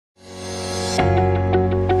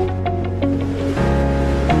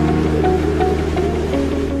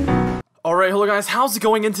Alright, hello guys, how's it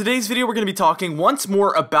going? In today's video, we're going to be talking once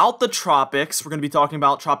more about the tropics. We're going to be talking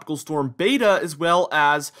about Tropical Storm Beta as well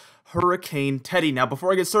as Hurricane Teddy. Now,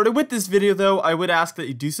 before I get started with this video, though, I would ask that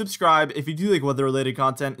you do subscribe if you do like weather-related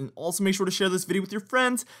content, and also make sure to share this video with your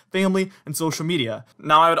friends, family, and social media.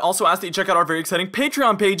 Now, I would also ask that you check out our very exciting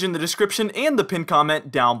Patreon page in the description and the pinned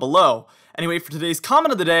comment down below. Anyway, for today's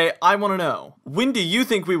comment of the day, I want to know, when do you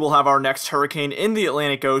think we will have our next hurricane in the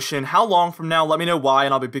Atlantic Ocean? How long from now? Let me know why,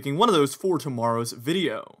 and I'll be picking one of those for tomorrow's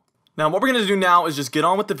video. Now, what we're going to do now is just get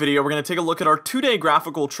on with the video. We're going to take a look at our 2-day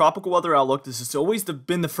graphical tropical weather outlook. This has always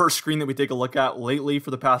been the first screen that we take a look at lately for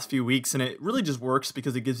the past few weeks, and it really just works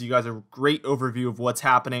because it gives you guys a great overview of what's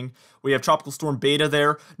happening. We have Tropical Storm Beta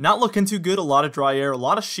there. Not looking too good. A lot of dry air, a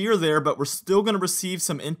lot of shear there, but we're still going to receive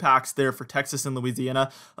some impacts there for Texas and Louisiana,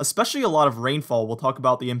 especially a lot of rainfall. We'll talk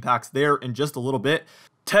about the impacts there in just a little bit.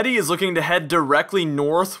 Teddy is looking to head directly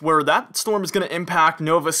north, where that storm is going to impact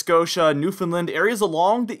Nova Scotia, Newfoundland, areas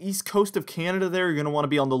along the east coast of Canada there. You're going to want to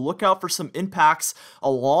be on the lookout for some impacts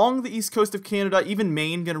along the east coast of Canada. Even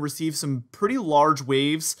Maine going to receive some pretty large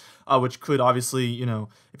waves, which could obviously, you know,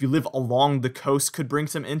 if you live along the coast, could bring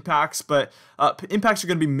some impacts. But impacts are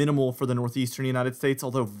going to be minimal for the northeastern United States,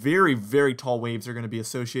 although very, very tall waves are going to be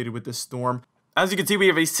associated with this storm. As you can see, we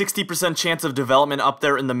have a 60% chance of development up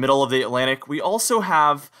there in the middle of the Atlantic. We also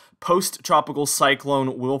have post-tropical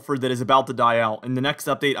cyclone Wilfred that is about to die out. In the next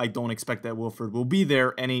update, I don't expect that Wilfred will be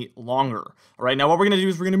there any longer. All right, now what we're going to do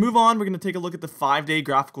is we're going to move on. We're going to take a look at the 5-day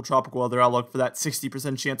graphical tropical weather outlook for that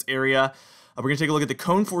 60% chance area. We're going to take a look at the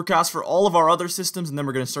cone forecast for all of our other systems, and then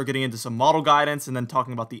we're going to start getting into some model guidance and then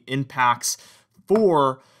talking about the impacts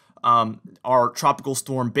for our Tropical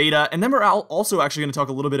Storm Beta, and then we're also actually going to talk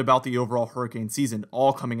a little bit about the overall hurricane season,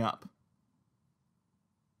 all coming up.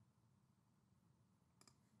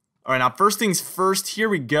 All right, now first things first, here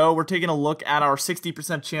we go. We're taking a look at our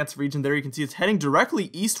 60% chance region there. You can see it's heading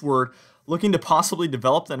directly eastward, looking to possibly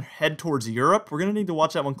develop then head towards Europe. We're going to need to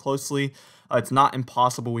watch that one closely. It's not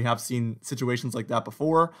impossible. We have seen situations like that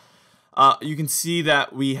before. You can see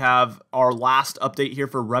that we have our last update here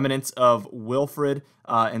for remnants of Wilfred,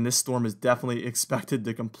 and this storm is definitely expected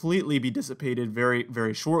to completely be dissipated very,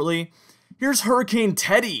 very shortly. Here's Hurricane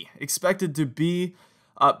Teddy, expected to be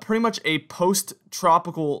pretty much a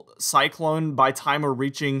post-tropical cyclone by time we're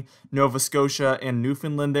reaching Nova Scotia and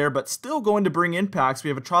Newfoundland there, but still going to bring impacts. We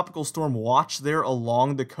have a tropical storm watch there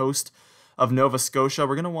along the coast of Nova Scotia.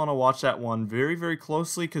 We're going to want to watch that one very, very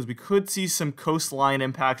closely because we could see some coastline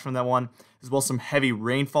impact from that one, as well as some heavy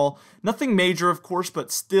rainfall. Nothing major, of course,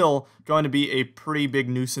 but still going to be a pretty big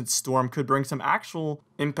nuisance storm. Could bring some actual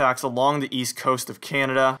impacts along the east coast of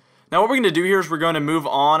Canada. Now what we're going to do here is we're going to move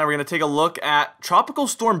on and we're going to take a look at Tropical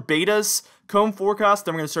Storm Beta's cone forecast.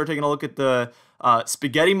 Then we're going to start taking a look at the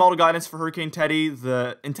spaghetti model guidance for Hurricane Teddy,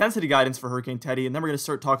 the intensity guidance for Hurricane Teddy, and then we're going to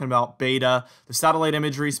start talking about Beta, the satellite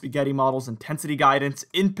imagery, spaghetti models, intensity guidance,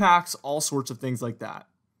 impacts, all sorts of things like that.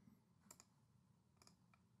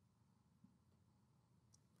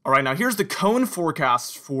 All right, now here's the cone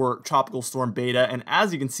forecast for Tropical Storm Beta, and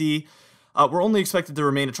as you can see, we're only expected to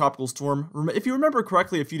remain a tropical storm. If you remember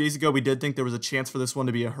correctly, a few days ago, we did think there was a chance for this one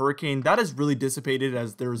to be a hurricane. That has really dissipated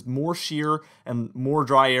as there's more shear and more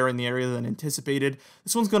dry air in the area than anticipated.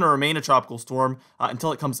 This one's going to remain a tropical storm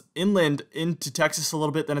until it comes inland into Texas a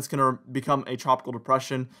little bit. Then it's going to become a tropical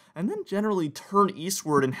depression and then generally turn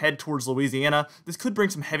eastward and head towards Louisiana. This could bring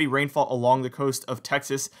some heavy rainfall along the coast of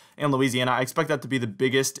Texas and Louisiana. I expect that to be the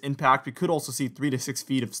biggest impact. We could also see 3 to 6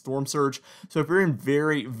 feet of storm surge. So if you're in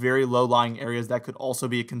very, very low-lying areas, that could also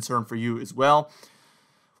be a concern for you as well.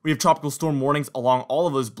 We have tropical storm warnings along all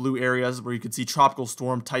of those blue areas where you can see tropical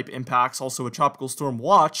storm type impacts. Also a tropical storm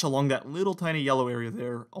watch along that little tiny yellow area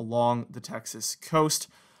there along the Texas coast.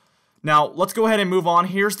 Now let's go ahead and move on.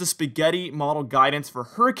 Here's the spaghetti model guidance for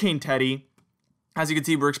Hurricane Teddy. As you can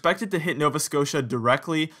see, we're expected to hit Nova Scotia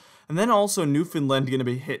directly, and then also Newfoundland going to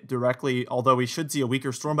be hit directly, although we should see a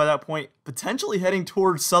weaker storm by that point, potentially heading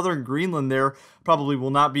towards southern Greenland there. Probably will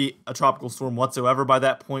not be a tropical storm whatsoever by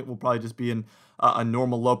that point. We'll probably just be in a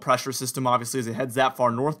normal low pressure system, obviously, as it heads that far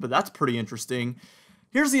north, but that's pretty interesting.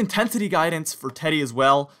 Here's the intensity guidance for Teddy as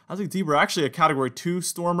well. As you can see, we're actually a Category 2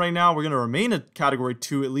 storm right now. We're going to remain a Category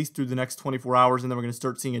 2 at least through the next 24 hours, and then we're going to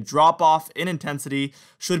start seeing a drop-off in intensity.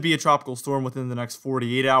 Should be a tropical storm within the next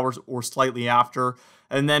 48 hours or slightly after,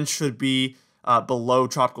 and then should be below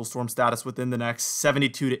tropical storm status within the next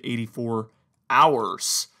 72 to 84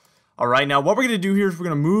 hours. All right, now what we're going to do here is we're going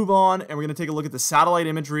to move on, and we're going to take a look at the satellite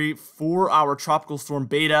imagery for our Tropical Storm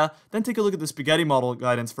Beta, then take a look at the spaghetti model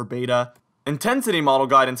guidance for Beta, intensity model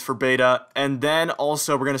guidance for beta, and then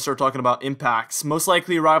also we're going to start talking about impacts. Most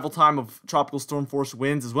likely arrival time of tropical storm force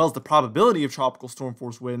winds, as well as the probability of tropical storm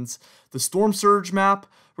force winds, the storm surge map.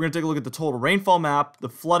 We're going to take a look at the total rainfall map, the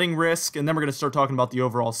flooding risk, and then we're going to start talking about the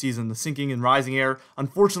overall season, the sinking and rising air.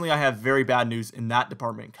 Unfortunately, I have very bad news in that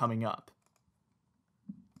department coming up.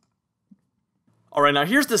 Alright, now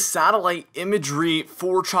here's the satellite imagery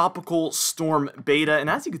for Tropical Storm Beta, and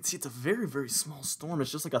as you can see, it's a very, very small storm.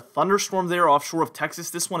 It's just like a thunderstorm there offshore of Texas.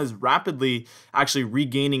 This one is rapidly actually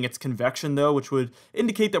regaining its convection, though, which would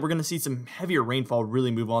indicate that we're going to see some heavier rainfall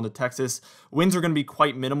really move on to Texas. Winds are going to be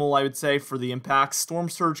quite minimal, I would say, for the impacts. Storm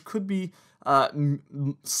surge could be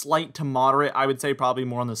slight to moderate, I would say, probably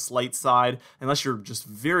more on the slight side. Unless you're just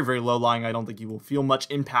very, very low lying, I don't think you will feel much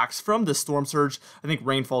impacts from the storm surge. I think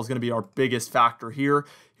rainfall is going to be our biggest factor here.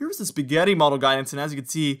 Here's the spaghetti model guidance, and as you can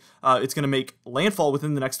see, it's going to make landfall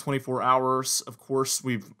within the next 24 hours. Of course,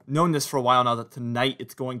 we've known this for a while now that tonight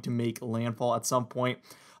it's going to make landfall at some point.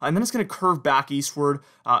 And then it's going to curve back eastward,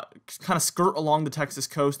 kind of skirt along the Texas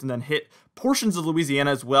coast, and then hit portions of Louisiana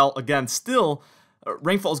as well. Again, still,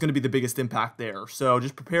 rainfall is going to be the biggest impact there. So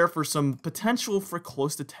just prepare for some potential for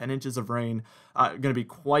close to 10 inches of rain. Going to be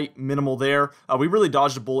quite minimal there. We really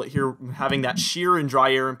dodged a bullet here. Having that shear and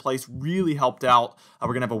dry air in place really helped out. We're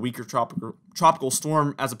going to have a weaker tropical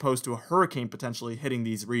storm as opposed to a hurricane potentially hitting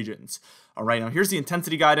these regions. All right, now here's the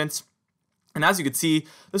intensity guidance. And as you can see,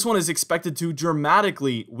 this one is expected to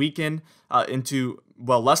dramatically weaken into,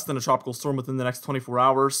 well, less than a tropical storm within the next 24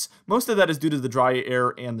 hours. Most of that is due to the dry air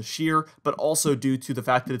and the shear, but also due to the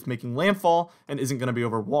fact that it's making landfall and isn't going to be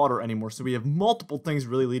over water anymore. So we have multiple things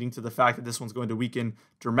really leading to the fact that this one's going to weaken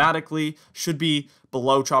dramatically, should be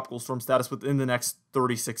below tropical storm status within the next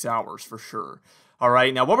 36 hours for sure. All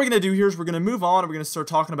right, now what we're going to do here is we're going to move on and we're going to start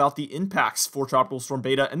talking about the impacts for Tropical Storm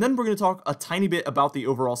Beta, and then we're going to talk a tiny bit about the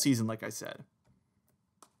overall season, like I said.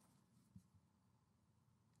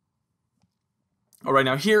 All right,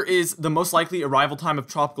 now here is the most likely arrival time of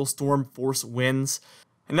tropical storm force winds.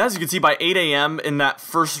 And as you can see, by 8 a.m. in that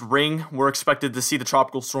first ring, we're expected to see the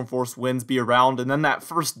tropical storm force winds be around. And then that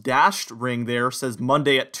first dashed ring there says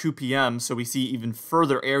Monday at 2 p.m. So we see even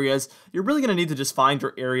further areas. You're really going to need to just find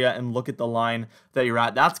your area and look at the line that you're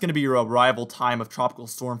at. That's going to be your arrival time of tropical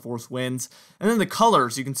storm force winds. And then the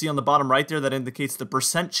colors you can see on the bottom right there, that indicates the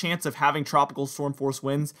percent chance of having tropical storm force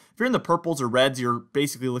winds. If you're in the purples or reds, you're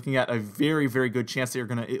basically looking at a very, very good chance that you're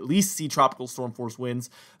going to at least see tropical storm force winds.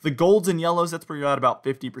 The golds and yellows, that's where you're at about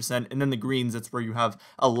 50%. And then the greens, that's where you have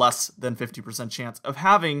a less than 50% chance of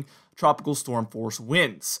having tropical storm force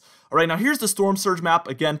winds. All right, now here's the storm surge map.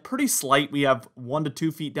 Again, pretty slight. We have 1 to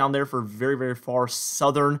 2 feet down there for very, very far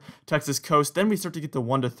southern Texas coast. Then we start to get to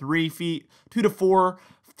 1 to 3 feet, 2 to 4,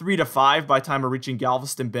 3 to 5 by the time we're reaching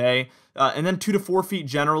Galveston Bay, and then 2 to 4 feet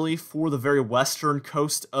generally for the very western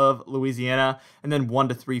coast of Louisiana, and then 1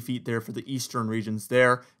 to 3 feet there for the eastern regions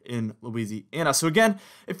there in Louisiana. So again,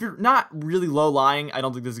 if you're not really low lying, I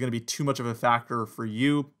don't think this is going to be too much of a factor for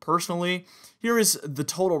you personally. Here is the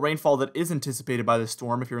total rainfall that is anticipated by this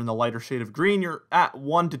storm. If you're in the lighter shade of green, you're at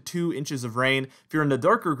 1 to 2 inches of rain. If you're in the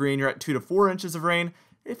darker green, you're at 2 to 4 inches of rain.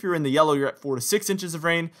 If you're in the yellow, you're at 4 to 6 inches of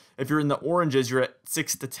rain. If you're in the oranges, you're at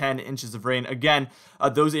 6 to 10 inches of rain. Again,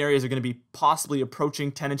 those areas are going to be possibly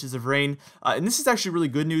approaching 10 inches of rain. And this is actually really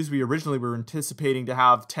good news. We originally were anticipating to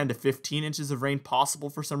have 10 to 15 inches of rain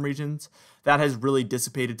possible for some regions. That has really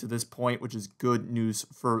dissipated to this point, which is good news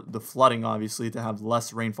for the flooding, obviously, to have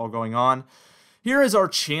less rainfall going on. Here is our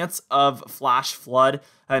chance of flash flood,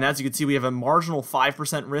 and as you can see, we have a marginal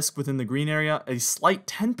 5% risk within the green area, a slight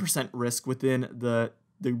 10% risk within the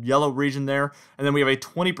yellow region there, and then we have a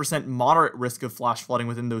 20% moderate risk of flash flooding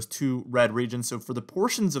within those 2 red regions. So for the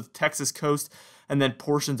portions of Texas coast and then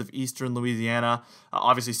portions of eastern Louisiana,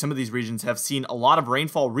 obviously some of these regions have seen a lot of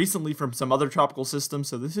rainfall recently from some other tropical systems,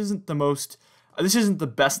 so this isn't the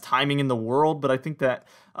best timing in the world, but I think that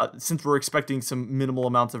since we're expecting some minimal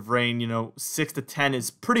amounts of rain, 6 to 10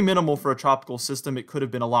 is pretty minimal for a tropical system. It could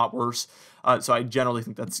have been a lot worse, so I generally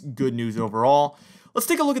think that's good news overall. Let's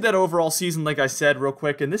take a look at that overall season, like I said, real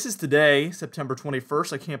quick. And this is today, September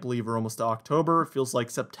 21st. I can't believe we're almost to October. It feels like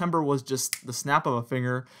September was just the snap of a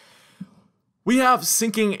finger. We have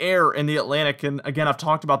sinking air in the Atlantic, and again, I've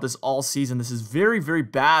talked about this all season. This is very, very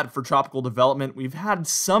bad for tropical development. We've had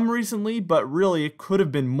some recently, but really it could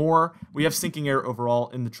have been more. We have sinking air overall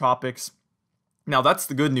in the tropics. Now, that's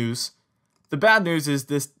the good news. The bad news is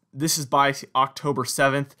this is by October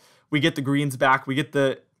 7th. We get the greens back. We get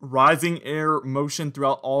the rising air motion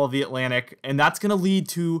throughout all of the Atlantic, and that's going to lead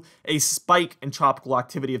to a spike in tropical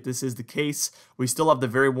activity if this is the case. We still have the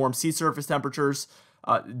very warm sea surface temperatures.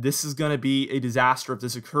 This is going to be a disaster if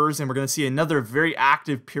this occurs, and we're going to see another very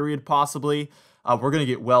active period possibly. We're going to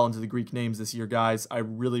get well into the Greek names this year, guys. I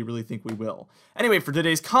really, really think we will. Anyway, for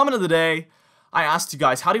today's comment of the day, I asked you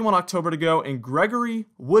guys, how do you want October to go? And Gregory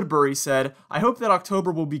Woodbury said, I hope that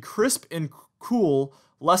October will be crisp and cool,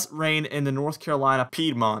 less rain in the North Carolina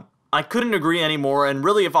Piedmont. I couldn't agree anymore, and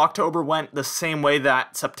really if October went the same way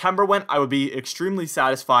that September went, I would be extremely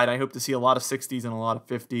satisfied. I hope to see a lot of 60s and a lot of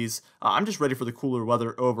 50s. I'm just ready for the cooler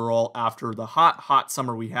weather overall after the hot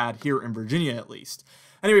summer we had here in Virginia at least.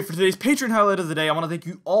 Anyway, for today's patron highlight of the day, I want to thank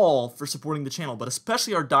you all for supporting the channel, but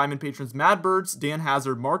especially our diamond patrons, Mad Birds, Dan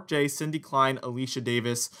Hazard, Mark J, Cindy Klein, Alicia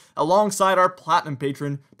Davis, alongside our platinum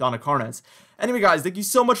patron, Donna Carnes. Anyway, guys, thank you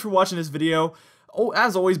so much for watching this video. Oh,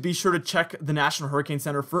 as always, be sure to check the National Hurricane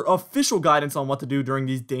Center for official guidance on what to do during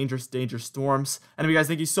these dangerous storms. Anyway, guys,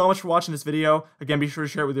 thank you so much for watching this video. Again, be sure to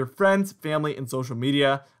share it with your friends, family, and social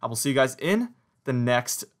media. I will see you guys in the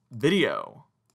next video.